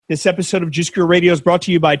This episode of Juice Guru Radio is brought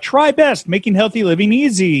to you by Try Best, making healthy living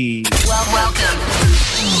easy. Welcome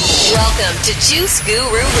to Juice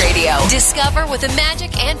Guru Radio. Discover what the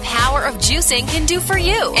magic and power of juicing can do for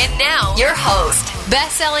you. And now, your host,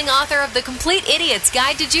 best-selling author of The Complete Idiot's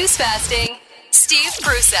Guide to Juice Fasting, Steve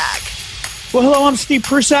Prusak. Well, hello, I'm Steve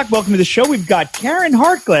Prusak. Welcome to the show. We've got Caryn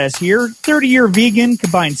Hartglass here, 30-year vegan,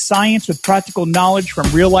 combines science with practical knowledge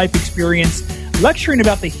from real-life experience, lecturing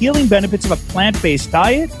about the healing benefits of a plant-based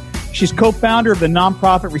diet. She's co-founder of the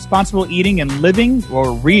nonprofit Responsible Eating and Living,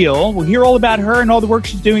 or REAL. We'll hear all about her and all the work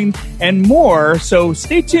she's doing and more. So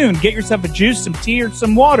stay tuned. Get yourself a juice, some tea, or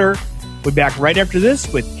some water. We'll be back right after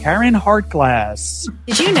this with Caryn Hartglass.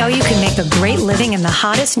 Did you know you can make a great living in the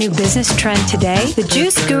hottest new business trend today? The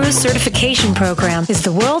Juice Guru Certification Program is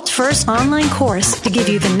the world's first online course to give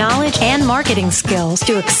you the knowledge and marketing skills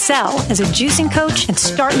to excel as a juicing coach and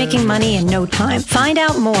start making money in no time. Find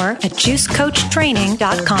out more at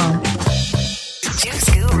juicecoachtraining.com. Juice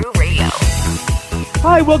Guru Radio.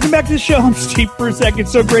 Hi, welcome back to the show. I'm Steve Prusak.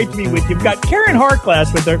 It's so great to be with you. We've got Caryn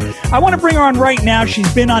Hartglass with her. I want to bring her on right now.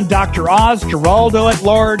 She's been on Dr. Oz, Geraldo at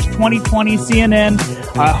Large, 2020, CNN,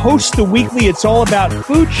 hosts the weekly It's All About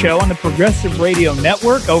Food show on the Progressive Radio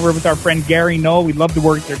Network over with our friend Gary Knoll. We love the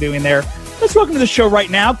work they're doing there. Let's welcome to the show right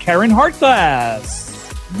now, Caryn Hartglass.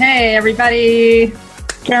 Hey, everybody.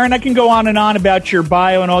 Caryn, I can go on and on about your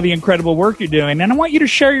bio and all the incredible work you're doing, and I want you to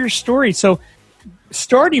share your story. So,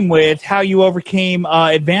 starting with how you overcame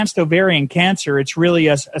advanced ovarian cancer, it's really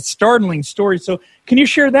a startling story. So can you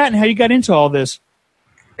share that and how you got into all this?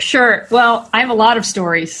 Sure. Well, I have a lot of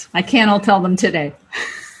stories. I can't all tell them today.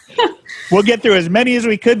 We'll get through as many as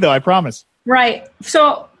we could, though, I promise. Right.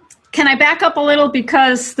 So can I back up a little?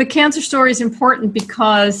 Because the cancer story is important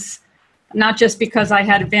because, not just because I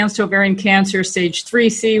had advanced ovarian cancer, stage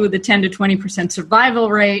 3C with a 10 to 20% survival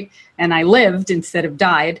rate, and I lived instead of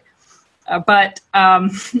died. But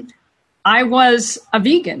I was a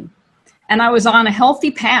vegan, and I was on a healthy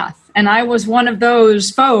path, and I was one of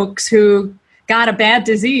those folks who got a bad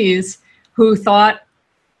disease who thought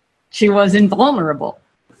she was invulnerable.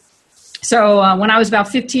 So when I was about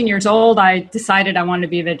 15 years old, I decided I wanted to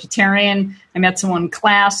be a vegetarian. I met someone in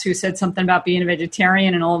class who said something about being a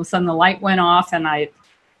vegetarian, and all of a sudden the light went off, and I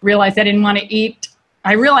realized I didn't want to eat.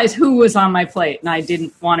 I realized who was on my plate, and I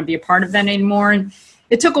didn't want to be a part of that anymore. And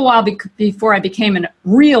it took a while before I became a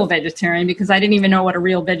real vegetarian because I didn't even know what a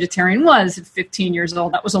real vegetarian was at 15 years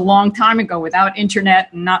old. That was a long time ago without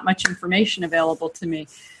internet and not much information available to me.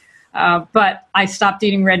 But I stopped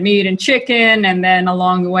eating red meat and chicken, and then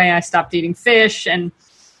along the way I stopped eating fish. And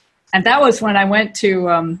that was when I went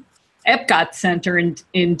to Epcot Center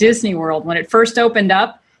in Disney World when it first opened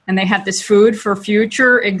up, and they had this Food for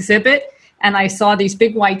Future exhibit, and I saw these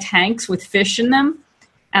big white tanks with fish in them.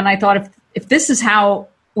 And I thought, if this is how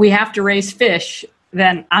we have to raise fish,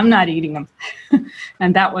 then I'm not eating them.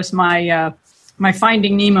 And that was my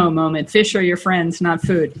Finding Nemo moment. Fish are your friends, not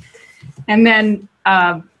food. And then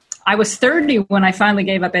I was 30 when I finally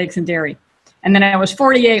gave up eggs and dairy. And then I was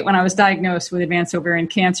 48 when I was diagnosed with advanced ovarian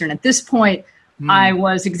cancer. And at this point, I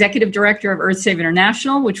was executive director of Earth Save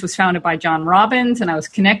International, which was founded by John Robbins. And I was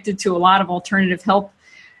connected to a lot of alternative health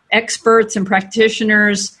experts and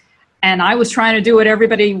practitioners. And I was trying to do what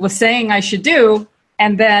everybody was saying I should do.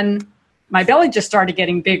 And then my belly just started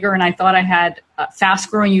getting bigger. And I thought I had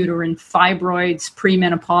fast-growing uterine fibroids,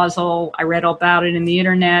 premenopausal. I read all about it in the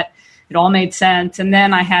internet. It all made sense. And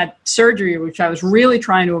then I had surgery, which I was really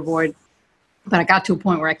trying to avoid. But I got to a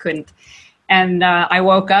point where I couldn't. And I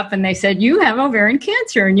woke up and they said, you have ovarian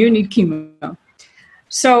cancer and you need chemo.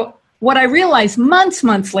 So what I realized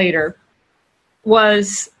months later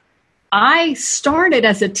was I started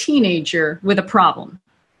as a teenager with a problem.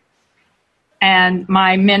 And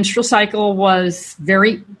my menstrual cycle was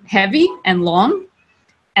very heavy and long.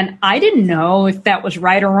 And I didn't know if that was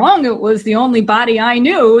right or wrong. It was the only body I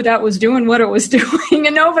knew that was doing what it was doing.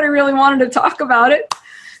 And nobody really wanted to talk about it.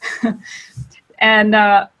 And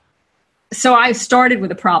so I started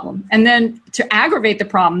with a problem. And then to aggravate the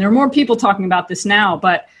problem, there are more people talking about this now,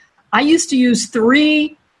 but I used to use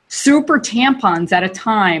 3 super tampons at a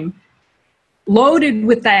time loaded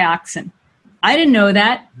with dioxin. I didn't know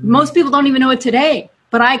that. Most people don't even know it today.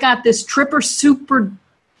 But I got this super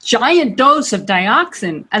giant dose of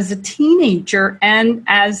dioxin as a teenager and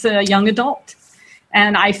as a young adult.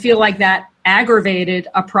 And I feel like that aggravated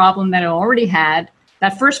a problem that I already had.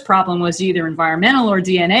 That first problem was either environmental or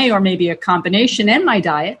DNA or maybe a combination and my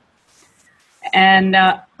diet. And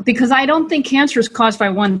because I don't think cancer is caused by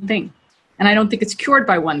one thing. And I don't think it's cured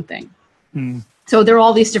by one thing. So there are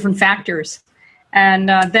all these different factors. And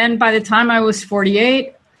then by the time I was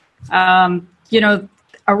 48,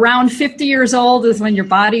 around 50 years old is when your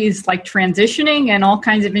body is like transitioning, and all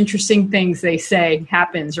kinds of interesting things, they say,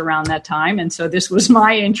 happens around that time. And so this was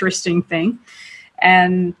my interesting thing.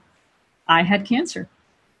 And I had cancer.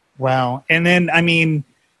 Wow. And then, I mean,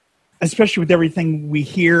 especially with everything we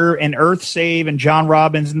hear in Earth Save and John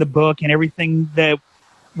Robbins in the book and everything that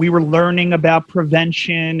we were learning about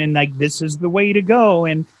prevention and like, this is the way to go.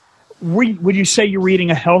 And would you say you're eating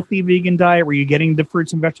a healthy vegan diet? Were you getting the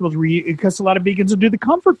fruits and vegetables? Because a lot of vegans will do the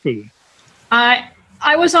comfort food. I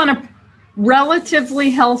was on a relatively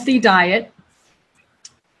healthy diet.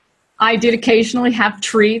 I did occasionally have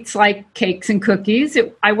treats like cakes and cookies.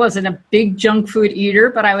 I wasn't a big junk food eater,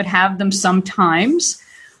 but I would have them sometimes.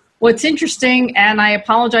 What's interesting, and I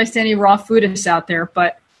apologize to any raw foodists out there,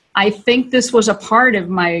 but I think this was a part of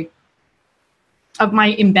my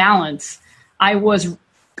imbalance. I was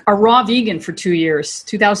a raw vegan for 2 years,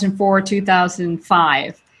 2004,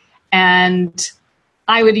 2005. And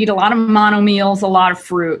I would eat a lot of mono meals, a lot of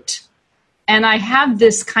fruit. And I have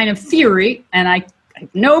this kind of theory, and I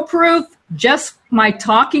have no proof, just my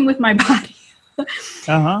talking with my body,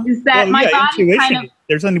 is that my body intuition.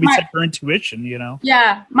 There's something to be said for intuition, you know?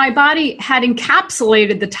 Yeah, my body had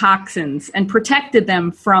encapsulated the toxins and protected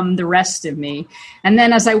them from the rest of me. And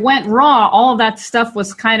then as I went raw, all of that stuff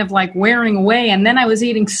was kind of like wearing away. And then I was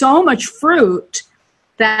eating so much fruit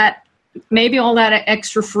that maybe all that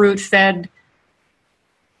extra fruit fed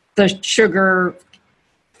the sugar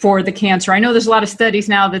for the cancer. I know there's a lot of studies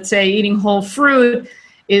now that say eating whole fruit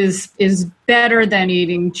is better than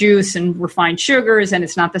eating juice and refined sugars, and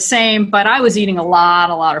it's not the same. But I was eating a lot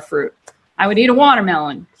of fruit. I would eat a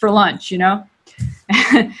watermelon for lunch, you know.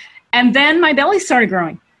 And then my belly started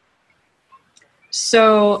growing.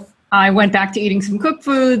 So I went back to eating some cooked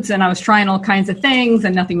foods, and I was trying all kinds of things,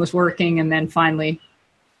 and nothing was working. And then finally,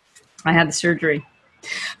 I had the surgery.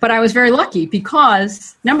 But I was very lucky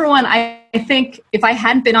because, number one, I think if I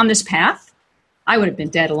hadn't been on this path, I would have been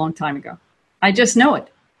dead a long time ago. I just know it.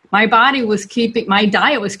 My diet was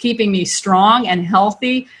keeping me strong and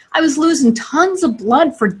healthy. I was losing tons of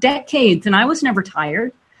blood for decades, and I was never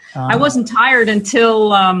tired. I wasn't tired until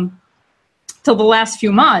the last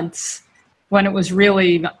few months when it was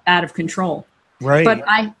really out of control. Right. But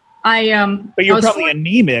But you're probably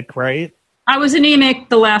anemic, right? I was anemic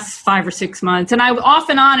the last 5 or 6 months, and I was off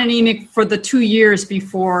and on anemic for the 2 years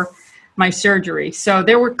before my surgery. So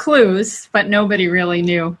there were clues, but nobody really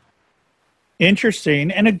knew.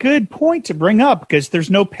 Interesting, and a good point to bring up, because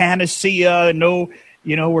there's no panacea,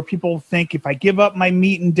 where people think if I give up my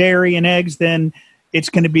meat and dairy and eggs, then it's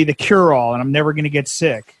going to be the cure-all and I'm never going to get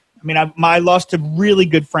sick. I mean, I lost a really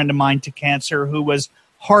good friend of mine to cancer who was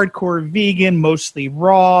hardcore vegan, mostly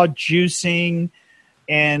raw, juicing,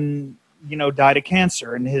 and, died of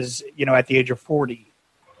cancer at the age of 40.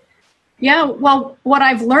 Yeah, well, what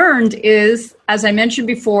I've learned is, as I mentioned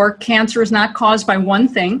before, cancer is not caused by one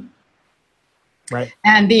thing. Right.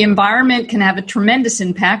 And the environment can have a tremendous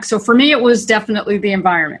impact. So for me, it was definitely the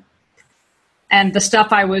environment and the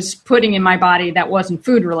stuff I was putting in my body that wasn't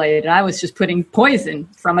food related. I was just putting poison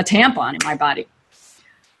from a tampon in my body.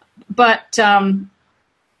 But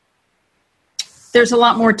there's a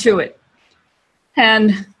lot more to it.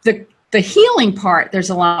 And the healing part, there's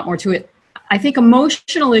a lot more to it. I think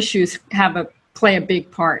emotional issues play a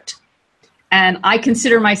big part. And I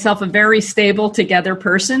consider myself a very stable, together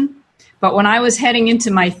person. But when I was heading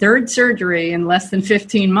into my third surgery in less than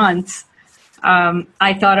 15 months,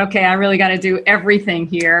 I thought, okay, I really got to do everything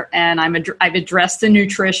here. And I've addressed the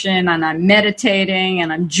nutrition, and I'm meditating,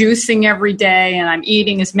 and I'm juicing every day, and I'm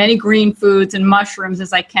eating as many green foods and mushrooms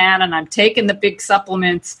as I can, and I'm taking the big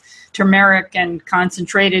supplements, turmeric and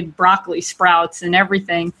concentrated broccoli sprouts and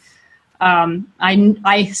everything.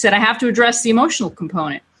 I said I have to address the emotional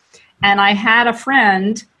component. And I had a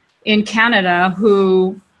friend in Canada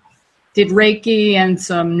who did Reiki and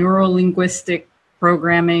some neuro-linguistic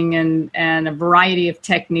programming and a variety of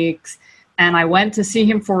techniques. And I went to see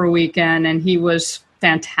him for a weekend, and he was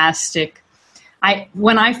fantastic.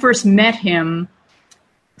 When I first met him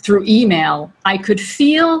through email, I could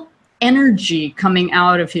feel energy coming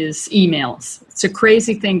out of his emails. It's a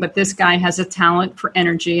crazy thing, but this guy has a talent for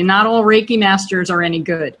energy, and not all Reiki masters are any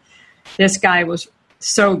good. This guy was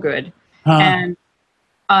so good. And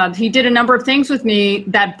he did a number of things with me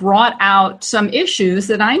that brought out some issues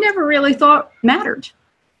that I never really thought mattered.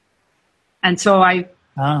 And so I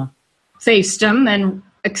faced them and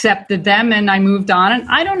accepted them, and I moved on. And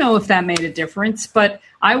I don't know if that made a difference, but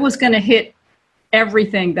I was going to hit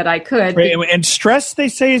everything that I could. Right. And stress, they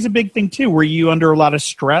say, is a big thing too. Were you under a lot of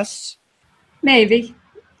stress? Maybe.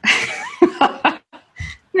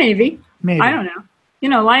 Maybe. I don't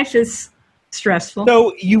know. Life is stressful.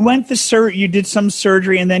 So you went you did some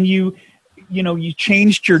surgery, and then you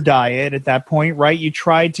changed your diet at that point, right? You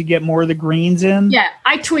tried to get more of the greens in? Yeah,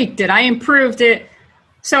 I tweaked it. I improved it.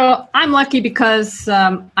 So I'm lucky because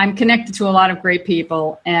I'm connected to a lot of great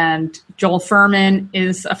people, and Joel Fuhrman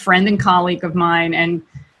is a friend and colleague of mine, and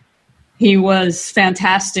he was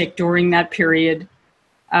fantastic during that period.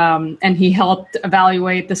 And he helped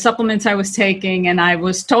evaluate the supplements I was taking, and I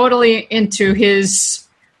was totally into his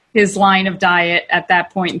line of diet at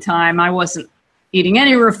that point in time. I wasn't eating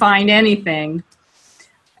any refined anything,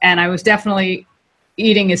 and I was definitely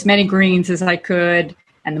eating as many greens as I could,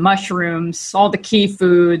 and the mushrooms, all the key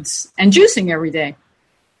foods, and juicing every day.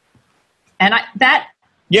 And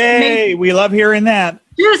Yay, we love hearing that.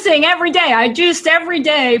 Juicing every day. I juiced every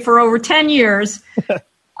day for over 10 years.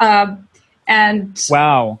 And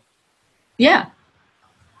wow. Yeah.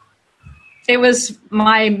 It was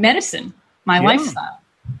my medicine, my lifestyle.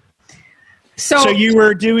 So you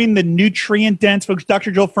were doing the nutrient dense, folks.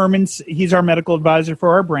 Dr. Joel Fuhrman, he's our medical advisor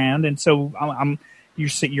for our brand, and so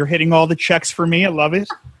you're hitting all the checks for me. I love it.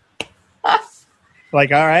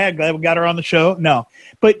 Like, all right, I'm glad we got her on the show. No,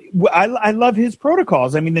 but I love his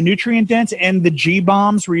protocols. I mean, the nutrient dense and the G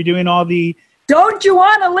bombs. Where you're doing all the. Don't you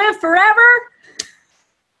want to live forever?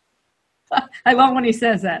 I love when he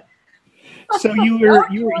says that. So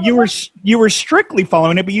you were strictly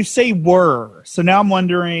following it, but you say were. So now I'm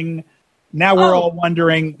wondering. Now we're all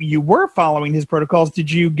wondering, you were following his protocols. Did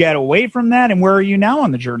you get away from that? And where are you now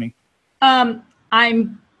on the journey? I'm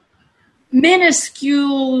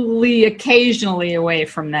minusculely occasionally away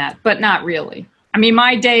from that, but not really. I mean,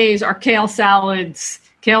 my days are kale salads,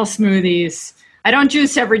 kale smoothies. I don't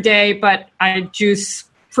juice every day, but I juice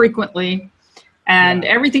frequently. And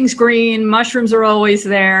everything's green. Mushrooms are always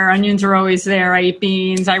there. Onions are always there. I eat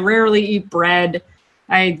beans. I rarely eat bread.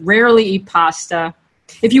 I rarely eat pasta.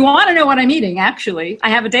 If you want to know what I'm eating, actually, I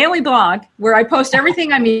have a daily blog where I post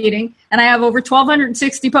everything I'm eating, and I have over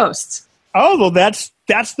 1,260 posts. Oh, well, that's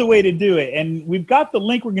the way to do it. And we've got the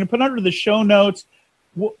link we're going to put under the show notes.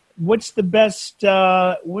 What's the best? It's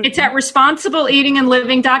at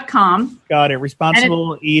responsibleeatingandliving.com. Got it,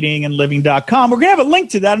 responsibleeatingandliving.com. We're going to have a link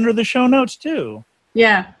to that under the show notes, too.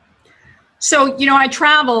 Yeah. So, I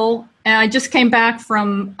travel, and I just came back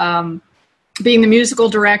from being the musical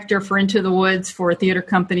director for Into the Woods for a theater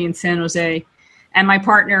company in San Jose. And my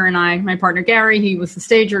partner Gary, he was the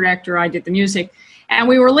stage director, I did the music. And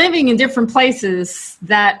we were living in different places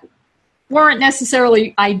that weren't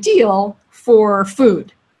necessarily ideal for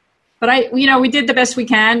food. But we did the best we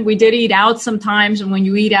can. We did eat out sometimes. And when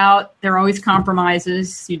you eat out, there are always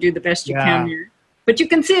compromises. You do the best you can here. But you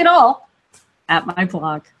can see it all at my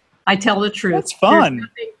blog. I tell the truth. That's fun.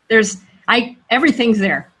 Everything's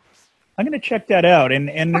there. I'm going to check that out.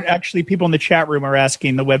 And actually, people in the chat room are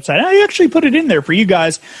asking the website. I actually put it in there for you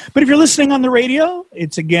guys. But if you're listening on the radio,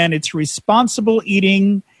 it's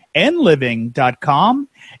responsibleeatingandliving.com.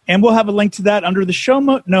 And we'll have a link to that under the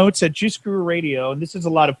show notes at Juice Guru Radio. And this is a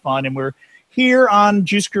lot of fun. And we're here on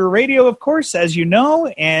Juice Guru Radio, of course, as you know,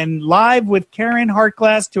 and live with Caryn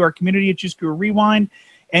Hartglass to our community at Juice Guru Rewind,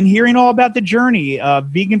 and hearing all about the journey.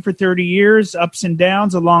 Vegan for 30 years, ups and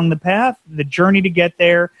downs along the path, the journey to get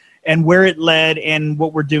there, and where it led and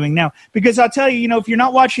what we're doing now. Because I'll tell you, if you're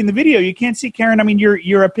not watching the video, you can't see Caryn. I mean,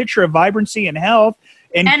 you're a picture of vibrancy and health.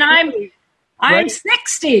 And I'm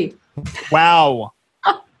 60. Wow.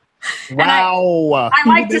 Wow. I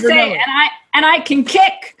like to say, and I can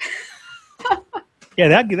kick. Yeah,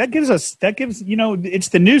 that gives, it's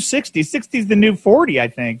the new 60. 60 is the new 40, I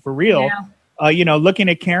think, for real. Yeah. Looking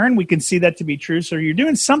at Caryn, we can see that to be true. So you're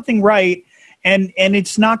doing something right. And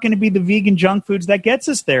it's not going to be the vegan junk foods that gets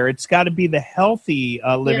us there. It's got to be the healthy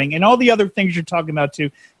living and all the other things you're talking about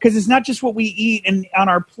too. Because it's not just what we eat and on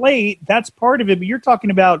our plate. That's part of it. But you're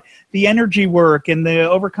talking about the energy work and the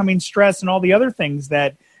overcoming stress and all the other things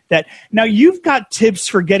that. Now you've got tips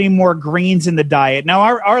for getting more greens in the diet. Now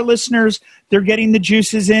our listeners, they're getting the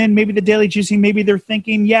juices in, maybe the daily juicing. Maybe they're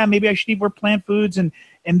thinking, maybe I should eat more plant foods and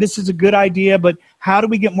this is a good idea. But how do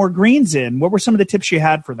we get more greens in? What were some of the tips you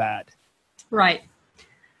had for that? Right.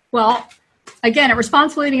 Well, again, at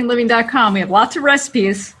responsibleeatingandliving.com, we have lots of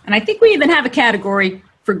recipes, and I think we even have a category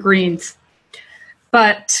for greens.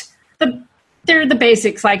 But they're the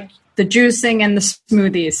basics, like the juicing and the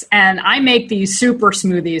smoothies. And I make these super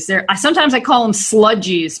smoothies. Sometimes I call them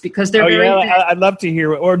sludgies because they're very thick. I'd love to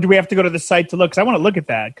hear. Or do we have to go to the site to look? Because I want to look at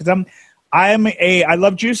that. Because I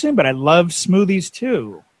love juicing, but I love smoothies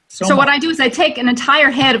too. So what I do is I take an entire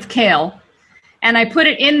head of kale, and I put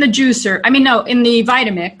it in the juicer. In the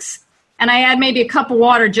Vitamix. And I add maybe a cup of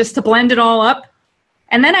water just to blend it all up.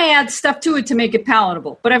 And then I add stuff to it to make it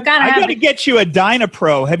palatable. But I've got to get you a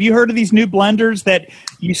Dynapro. Have you heard of these new blenders that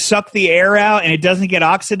you suck the air out and it doesn't get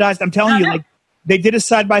oxidized? I'm telling you, like they did a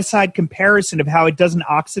side-by-side comparison of how it doesn't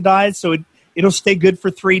oxidize, so it'll stay good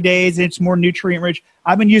for 3 days and it's more nutrient-rich.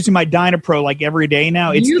 I've been using my Dynapro like every day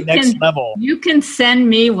now. It's the next level. You can send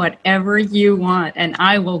me whatever you want, and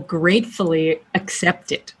I will gratefully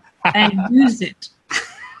accept it and use it.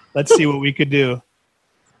 Let's see what we could do.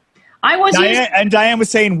 Diane was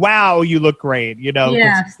saying, "Wow, you look great."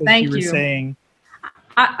 Yes, thank you. Were saying,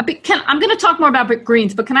 I'm going to talk more about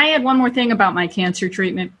greens, but can I add one more thing about my cancer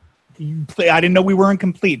treatment? I didn't know we weren't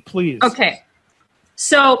complete. Please. Okay,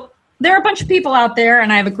 so there are a bunch of people out there,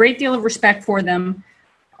 and I have a great deal of respect for them,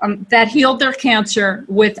 that healed their cancer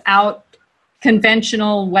without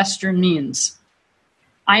conventional Western means.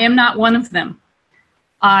 I am not one of them.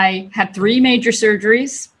 I had 3 major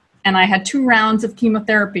surgeries. And I had 2 rounds of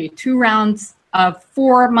chemotherapy, 2 rounds of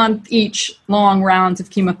 4-month each long rounds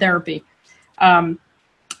of chemotherapy.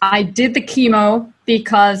 I did the chemo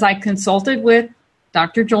because I consulted with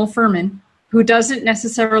Dr. Joel Fuhrman, who doesn't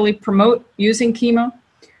necessarily promote using chemo.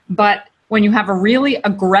 But when you have a really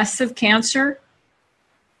aggressive cancer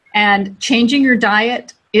and changing your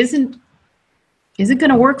diet isn't going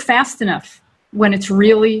to work fast enough when it's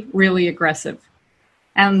really, really aggressive.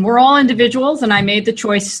 And we're all individuals, and I made the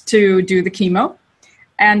choice to do the chemo.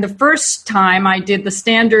 And the first time I did the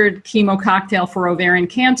standard chemo cocktail for ovarian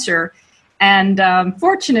cancer, and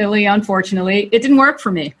unfortunately, it didn't work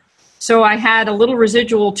for me. So I had a little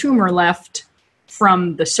residual tumor left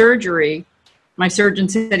from the surgery. My surgeon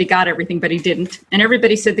said he got everything, but he didn't. And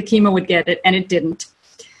everybody said the chemo would get it, and it didn't.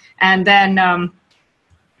 And then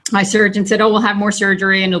my surgeon said, we'll have more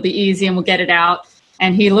surgery, and it'll be easy, and we'll get it out.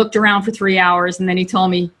 And he looked around for 3 hours, and then he told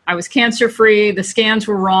me I was cancer-free, the scans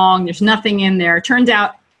were wrong, there's nothing in there. It turned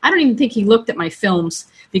out, I don't even think he looked at my films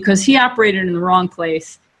because he operated in the wrong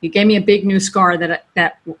place. He gave me a big new scar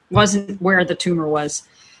that wasn't where the tumor was.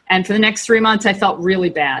 And for the next 3 months, I felt really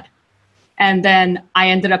bad. And then I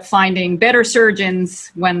ended up finding better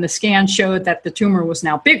surgeons when the scan showed that the tumor was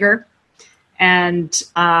now bigger, and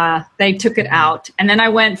they took it out. And then I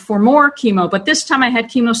went for more chemo, but this time I had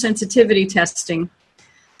chemosensitivity testing,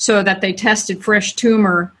 so that they tested fresh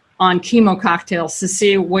tumor on chemo cocktails to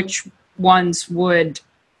see which ones would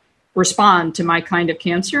respond to my kind of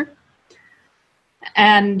cancer.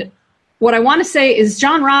 And what I want to say is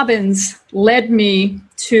John Robbins led me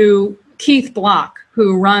to Keith Block,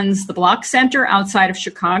 who runs the Block Center outside of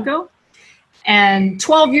Chicago. And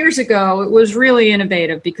 12 years ago, it was really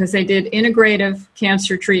innovative because they did integrative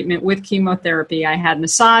cancer treatment with chemotherapy. I had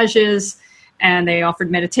massages, and they offered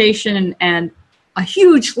meditation and a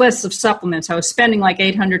huge list of supplements. I was spending like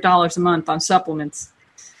 $800 a month on supplements,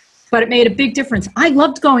 but it made a big difference. I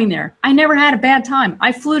loved going there. I never had a bad time.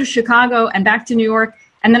 I flew to Chicago and back to New York,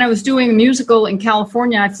 and then I was doing a musical in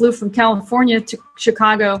California. I flew from California to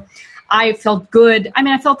Chicago. I felt good. I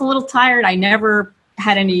mean, I felt a little tired. I never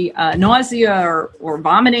had any nausea or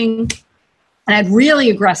vomiting, and I had really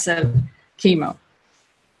aggressive chemo.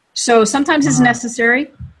 So sometimes it's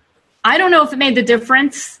necessary. I don't know if it made the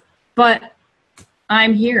difference, but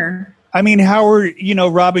I'm here. I mean, Howard,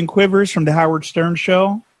 Robin Quivers from the Howard Stern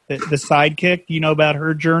Show, the sidekick, you know about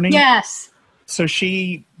her journey? Yes. So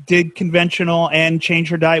she did conventional and changed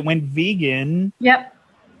her diet, went vegan. Yep.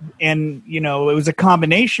 And, it was a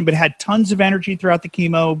combination, but had tons of energy throughout the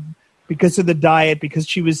chemo because of the diet, because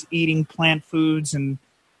she was eating plant foods and,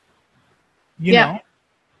 you know.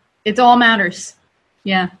 It all matters.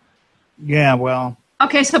 Yeah. Yeah, well.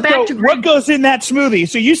 Okay, so back to what goes in that smoothie?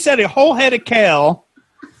 So you said a whole head of kale.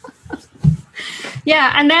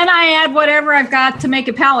 Yeah, and then I add whatever I've got to make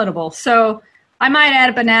it palatable. So I might add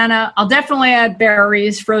a banana. I'll definitely add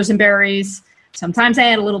berries, frozen berries. Sometimes I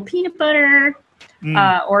add a little peanut butter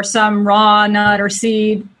or some raw nut or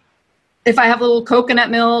seed. If I have a little coconut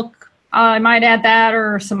milk, I might add that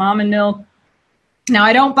or some almond milk. Now,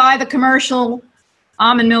 I don't buy the commercial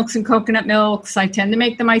almond milks and coconut milks. I tend to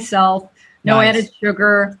make them myself. No added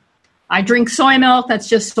sugar. I drink soy milk. That's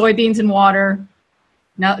just soybeans and water.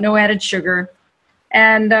 No added sugar.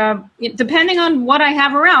 And depending on what I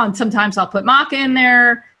have around, sometimes I'll put maca in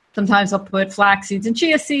there. Sometimes I'll put flax seeds and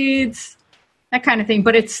chia seeds, that kind of thing.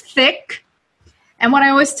 But it's thick. And what I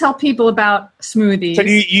always tell people about smoothies. So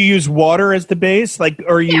do you use water as the base? Or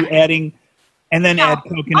are you adding, and then add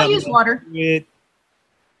coconut milk? I'll use water.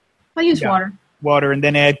 I'll use water. Water, and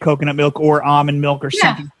then add coconut milk or almond milk or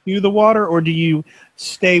something to the water? Or do you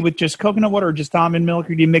stay with just coconut water or just almond milk,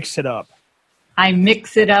 or do you mix it up? I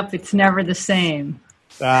mix it up. It's never the same.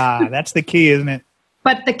 That's the key, isn't it?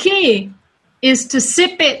 But the key is to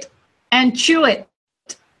sip it and chew it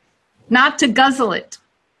not to guzzle it.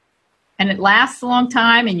 And it lasts a long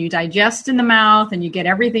time, and you digest in the mouth, and you get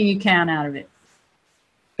everything you can out of it.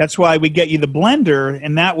 That's why we get you the blender,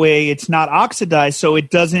 and that way it's not oxidized, so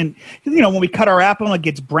it doesn't, when we cut our apple and it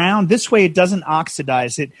gets brown, this way it doesn't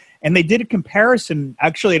oxidize it. And they did a comparison,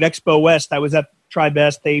 actually, at Expo West. I was at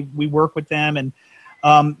TriBest. We work with them, and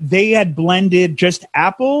they had blended just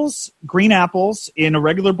apples, green apples, in a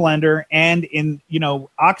regular blender and in,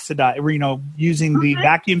 oxidize, using the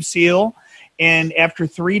vacuum seal. And after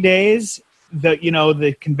 3 days,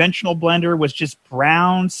 the conventional blender was just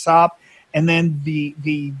brown sop, and then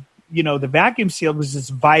the vacuum seal was this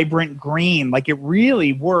vibrant green. Like, it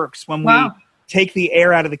really works when we take the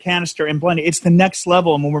air out of the canister and blend it. It's the next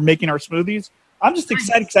level. And when we're making our smoothies, I'm just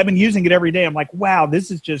excited because I've been using it every day. I'm like, wow, this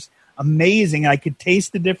is just amazing. I could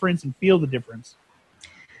taste the difference and feel the difference.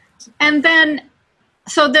 And then,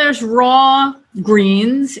 so there's raw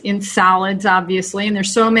greens in salads, obviously, and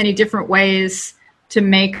there's so many different ways to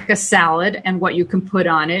make a salad and what you can put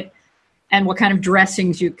on it and what kind of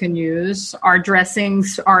dressings you can use. Our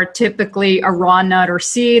dressings are typically a raw nut or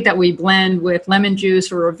seed that we blend with lemon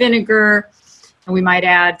juice or a vinegar. And we might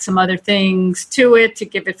add some other things to it to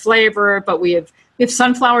give it flavor, but we have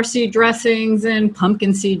sunflower seed dressings and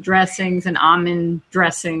pumpkin seed dressings and almond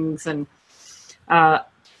dressings, and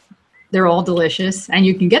they're all delicious. And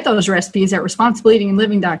you can get those recipes at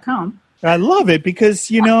responsibleeatingangliving.com. I love it because,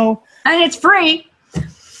 and it's free.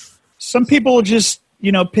 Some people just,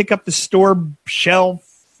 pick up the store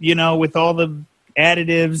shelf, with all the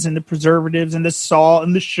additives and the preservatives and the salt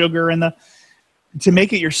and the sugar and to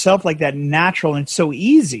make it yourself like that natural, and it's so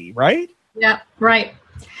easy, right? Yeah, right.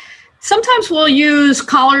 Sometimes we'll use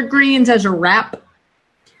collard greens as a wrap.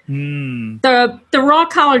 The raw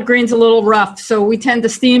collard green's a little rough, so we tend to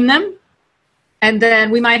steam them. And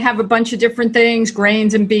then we might have a bunch of different things,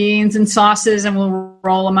 grains and beans and sauces, and we'll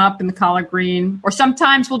roll them up in the collard green. Or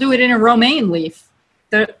sometimes we'll do it in a romaine leaf.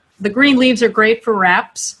 The green leaves are great for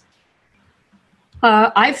wraps.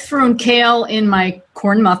 I've thrown kale in my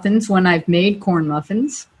corn muffins when I've made corn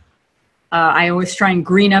muffins. I always try and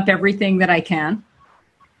green up everything that I can.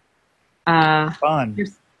 Fun.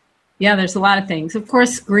 There's a lot of things. Of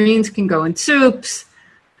course, greens can go in soups,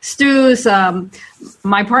 stews.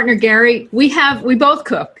 My partner, Gary, we both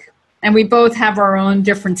cook, and we both have our own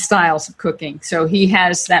different styles of cooking. So he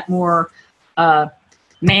has that more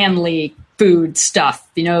manly food stuff,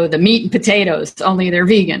 the meat and potatoes, only they're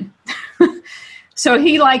vegan. So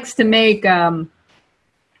he likes to make,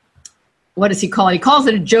 what does he call it? He calls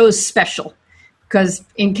it a Joe's Special, because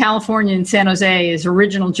in California, in San Jose, is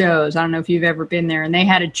Original Joe's. I don't know if you've ever been there. And they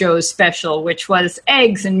had a Joe's Special, which was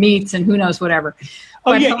eggs and meats and who knows whatever.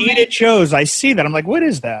 Oh, but Eat at Joe's. I see that. I'm like, what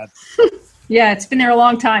is that? Yeah, it's been there a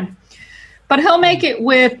long time. But he'll make it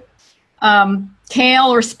with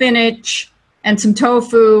kale or spinach and some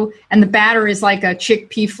tofu. And the batter is like a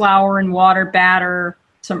chickpea flour and water batter,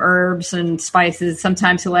 some herbs and spices.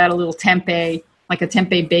 Sometimes he'll add a little tempeh, like a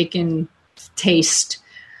tempeh bacon taste.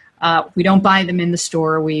 We don't buy them in the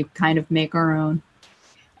store. We kind of make our own.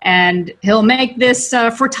 And he'll make this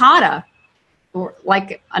frittata, or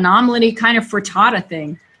like an omelette-y kind of frittata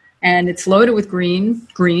thing. And it's loaded with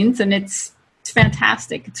greens, and it's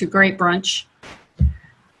fantastic. It's a great brunch.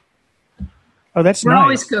 Oh, that's We're nice.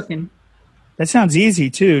 always cooking. That sounds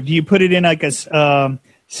easy, too. Do you put it in like a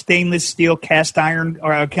stainless steel cast iron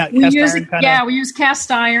or a cast iron kind of? Yeah, we use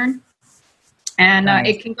cast iron. And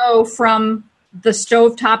it can go from the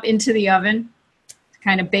stovetop into the oven to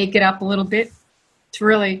kind of bake it up a little bit. It's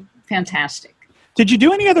really fantastic. Did you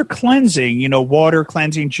do any other cleansing, water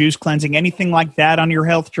cleansing, juice cleansing, anything like that on your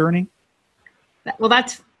health journey? Well,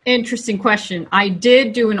 that's an interesting question. I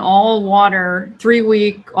did do an all-water,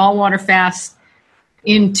 3-week all-water fast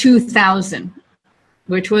in 2000,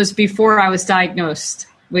 which was before I was diagnosed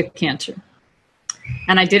with cancer.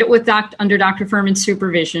 And I did it with under Dr. Furman's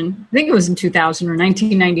supervision. I think it was in 2000 or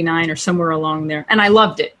 1999 or somewhere along there. And I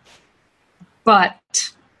loved it.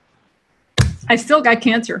 But I still got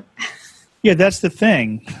cancer. Yeah, that's the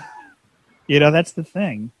thing. That's the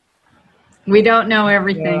thing. We don't know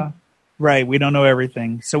everything. Yeah. Right, we don't know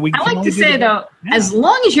everything. So I like to say, though, as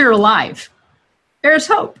long as you're alive, there's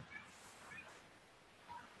hope.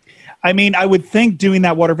 I mean, I would think doing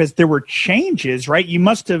that water fast, there were changes, right? You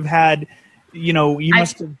must have had,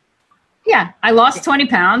 must have. Yeah, I lost 20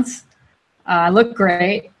 pounds. I looked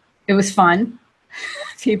great. It was fun.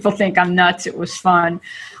 People think I'm nuts. It was fun.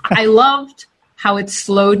 I loved how it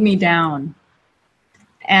slowed me down.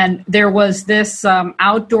 And there was this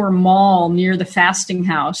outdoor mall near the fasting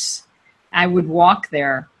house. I would walk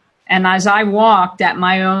there. And as I walked at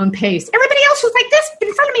my own pace, everybody else was like this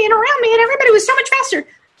in front of me and around me, and everybody was so much faster.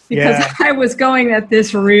 because I was going at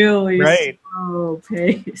this really slow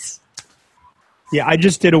pace. Yeah, I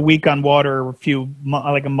just did a week on water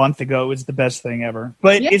a month ago. It was the best thing ever.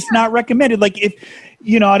 But it's not recommended. Like, if,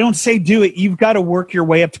 I don't say do it. You've got to work your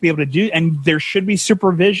way up to be able to do it. And there should be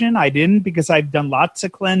supervision. I didn't, because I've done lots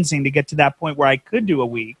of cleansing to get to that point where I could do a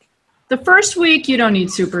week. The first week, you don't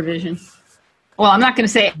need supervision. Well, I'm not going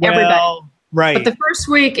to say everybody. Right. But the first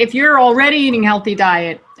week, if you're already eating a healthy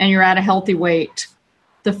diet and you're at a healthy weight,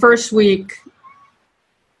 the first week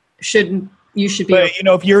you should be. But,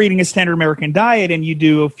 if you're eating a standard American diet and you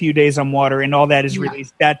do a few days on water and all that is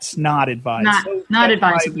released, that's not advised. Not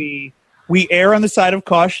advisable. We err on the side of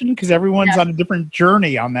caution because everyone's on a different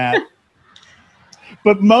journey on that.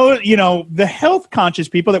 But the health conscious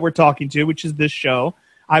people that we're talking to, which is this show,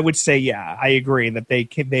 I would say, I agree that they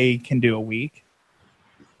can do a week.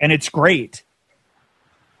 And it's great.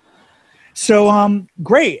 So,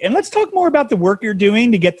 great. And let's talk more about the work you're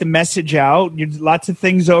doing to get the message out. There's lots of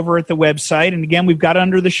things over at the website. And again, we've got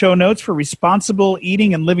under the show notes for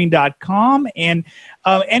responsibleeatingandliving.com. And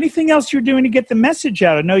anything else you're doing to get the message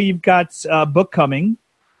out? I know you've got a book coming.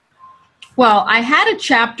 Well, I had a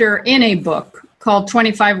chapter in a book called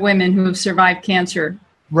 25 Women Who Have Survived Cancer.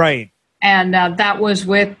 Right. And that was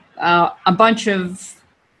with a bunch of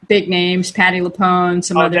big names, Patti LuPone,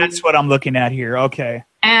 some other. That's what I'm looking at here. Okay.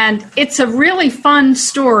 And it's a really fun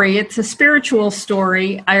story. It's a spiritual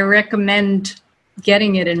story. I recommend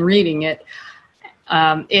getting it and reading it.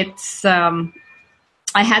 I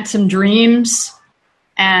had some dreams,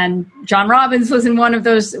 and John Robbins was in one of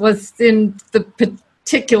those, was in the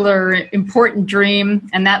particular important dream,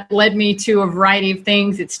 and that led me to a variety of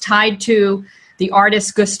things. It's tied to the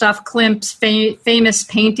artist Gustav Klimt's famous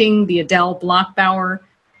painting, the Adele Bloch-Bauer,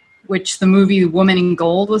 which the movie Woman in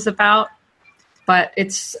Gold was about. But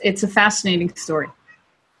it's a fascinating story,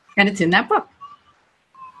 and it's in that book.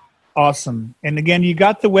 Awesome. And again, you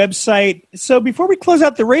got the website. So before we close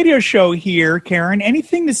out the radio show here, Caryn,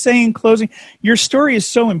 anything to say in closing? Your story is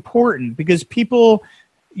so important because people,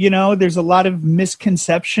 there's a lot of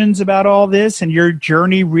misconceptions about all this, and your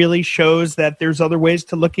journey really shows that there's other ways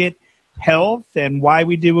to look at health and why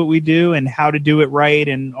we do what we do and how to do it right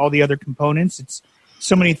and all the other components. It's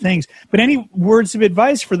so many things. But any words of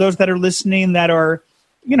advice for those that are listening that are,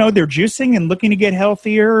 they're juicing and looking to get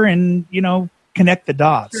healthier and, connect the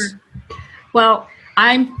dots? Sure. Well,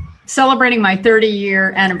 I'm celebrating my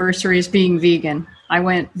 30-year anniversary as being vegan. I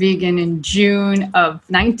went vegan in June of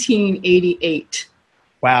 1988.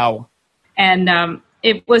 Wow. And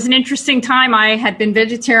it was an interesting time. I had been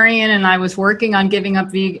vegetarian and I was working on giving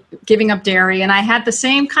up dairy. And I had the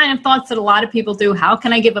same kind of thoughts that a lot of people do. How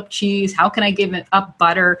can I give up cheese? How can I give up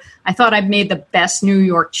butter? I thought I'd made the best New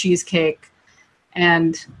York cheesecake.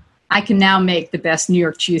 And I can now make the best New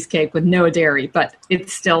York cheesecake with no dairy, but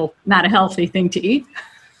it's still not a healthy thing to eat.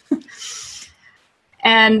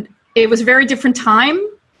 And it was a very different time.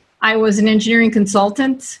 I was an engineering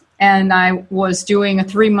consultant and I was doing a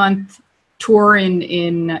 3-month tour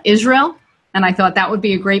in Israel, and I thought that would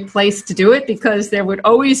be a great place to do it because there would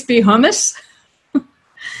always be hummus,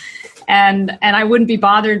 and I wouldn't be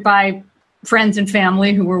bothered by friends and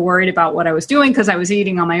family who were worried about what I was doing because I was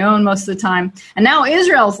eating on my own most of the time. And now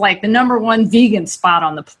Israel's like the #1 vegan spot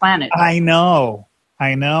on the planet. I know.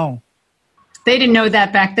 They didn't know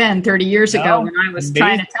that back then, 30 years ago, when I was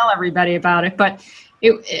trying to tell everybody about it, but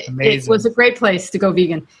it was a great place to go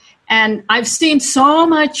vegan. And I've seen so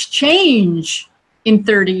much change in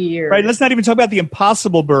 30 years. Right. Let's not even talk about the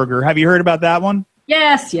Impossible Burger. Have you heard about that one?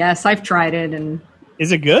 Yes. I've tried it. And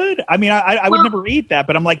is it good? I mean, I would never eat that,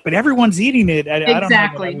 but I'm like, but everyone's eating it. Exactly. I don't know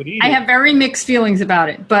if I would eat it. I have very mixed feelings about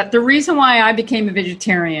it. But the reason why I became a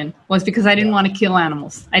vegetarian was because I didn't want to kill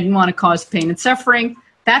animals. I didn't want to cause pain and suffering.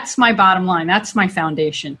 That's my bottom line. That's my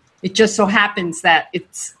foundation. It just so happens that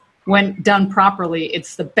when done properly,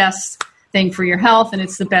 it's the best thing for your health, and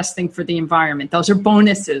it's the best thing for the environment. Those are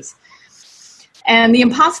bonuses. And the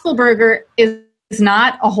Impossible Burger is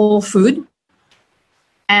not a whole food.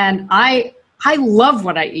 And I love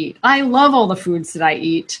what I eat. I love all the foods that I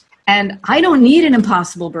eat. And I don't need an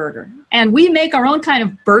Impossible Burger. And we make our own kind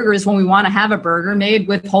of burgers when we want to have a burger made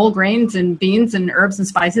with whole grains and beans and herbs and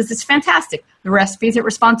spices. It's fantastic. The recipe's at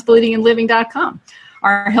responsibleeatingandliving.com.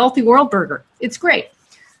 Our Healthy World Burger, it's great.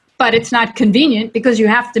 But it's not convenient because you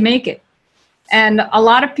have to make it. And a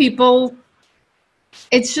lot of people,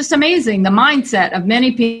 it's just amazing, the mindset of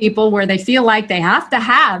many people where they feel like they have to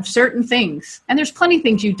have certain things. And there's plenty of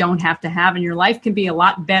things you don't have to have, and your life can be a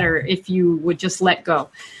lot better if you would just let go.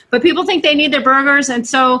 But people think they need their burgers, and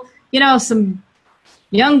so, some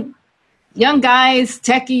young young guys,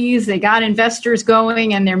 techies, they got investors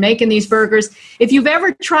going, and they're making these burgers. If you've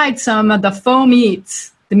ever tried some of the faux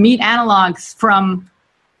meats, the meat analogs from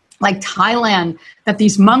like Thailand that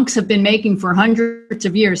these monks have been making for hundreds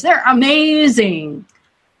of years, they're amazing.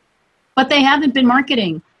 But they haven't been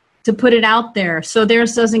marketing to put it out there. So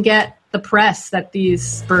theirs doesn't get the press that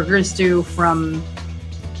these burgers do from...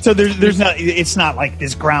 So there's not, it's not like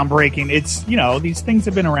this groundbreaking. It's, these things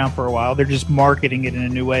have been around for a while. They're just marketing it in a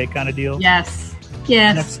new way kind of deal. Yes.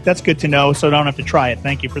 That's good to know, so I don't have to try it.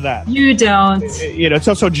 Thank you for that. You don't. It's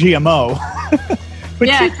also GMO. But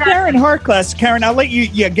yeah, Caryn Hartglass, Caryn, I'll let you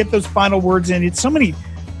get those final words in. It's so many,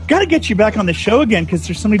 got to get you back on the show again because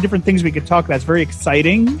there's so many different things we could talk about. It's very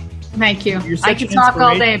exciting. Thank you. I can talk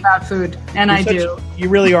all day about food, and I do. You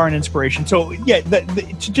really are an inspiration. So,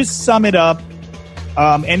 to just sum it up,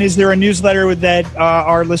 and is there a newsletter that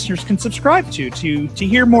our listeners can subscribe to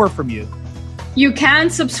hear more from you? You can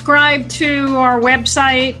subscribe to our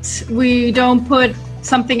website. We don't put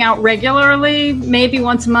something out regularly, maybe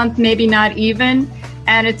once a month, maybe not even.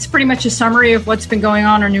 And it's pretty much a summary of what's been going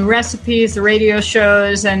on, our new recipes, the radio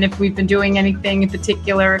shows, and if we've been doing anything in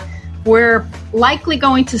particular. We're likely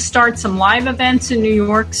going to start some live events in New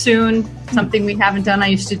York soon, something we haven't done. I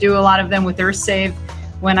used to do a lot of them with EarthSave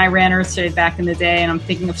when I ran EarthSave back in the day, and I'm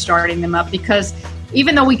thinking of starting them up because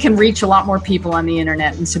even though we can reach a lot more people on the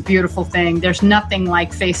internet, and it's a beautiful thing, there's nothing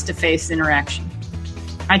like face-to-face interaction.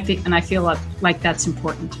 I feel like that's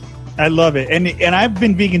important. I love it. And I've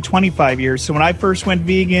been vegan 25 years. So when I first went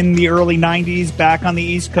vegan in the early 90s back on the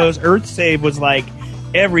East Coast, EarthSave was like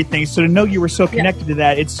everything. So to know you were so connected to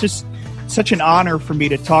that, it's just such an honor for me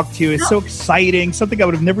to talk to you. It's so exciting, something I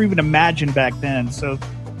would have never even imagined back then. So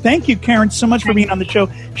thank you, Caryn, so much for being on the show,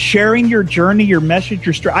 sharing your journey, your message,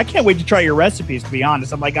 your story. I can't wait to try your recipes, to be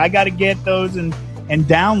honest. I'm like, I got to get those and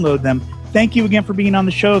download them. Thank you again for being on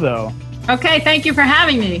the show, though. Okay, thank you for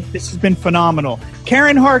having me. This has been phenomenal.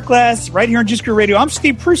 Caryn Hartglass, right here on Juice Guru Radio. I'm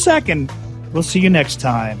Steve Prussack, and we'll see you next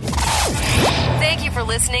time. Thank you for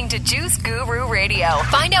listening to Juice Guru Radio.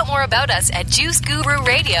 Find out more about us at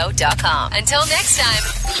juicegururadio.com. Until next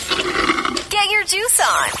time, get your juice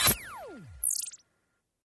on.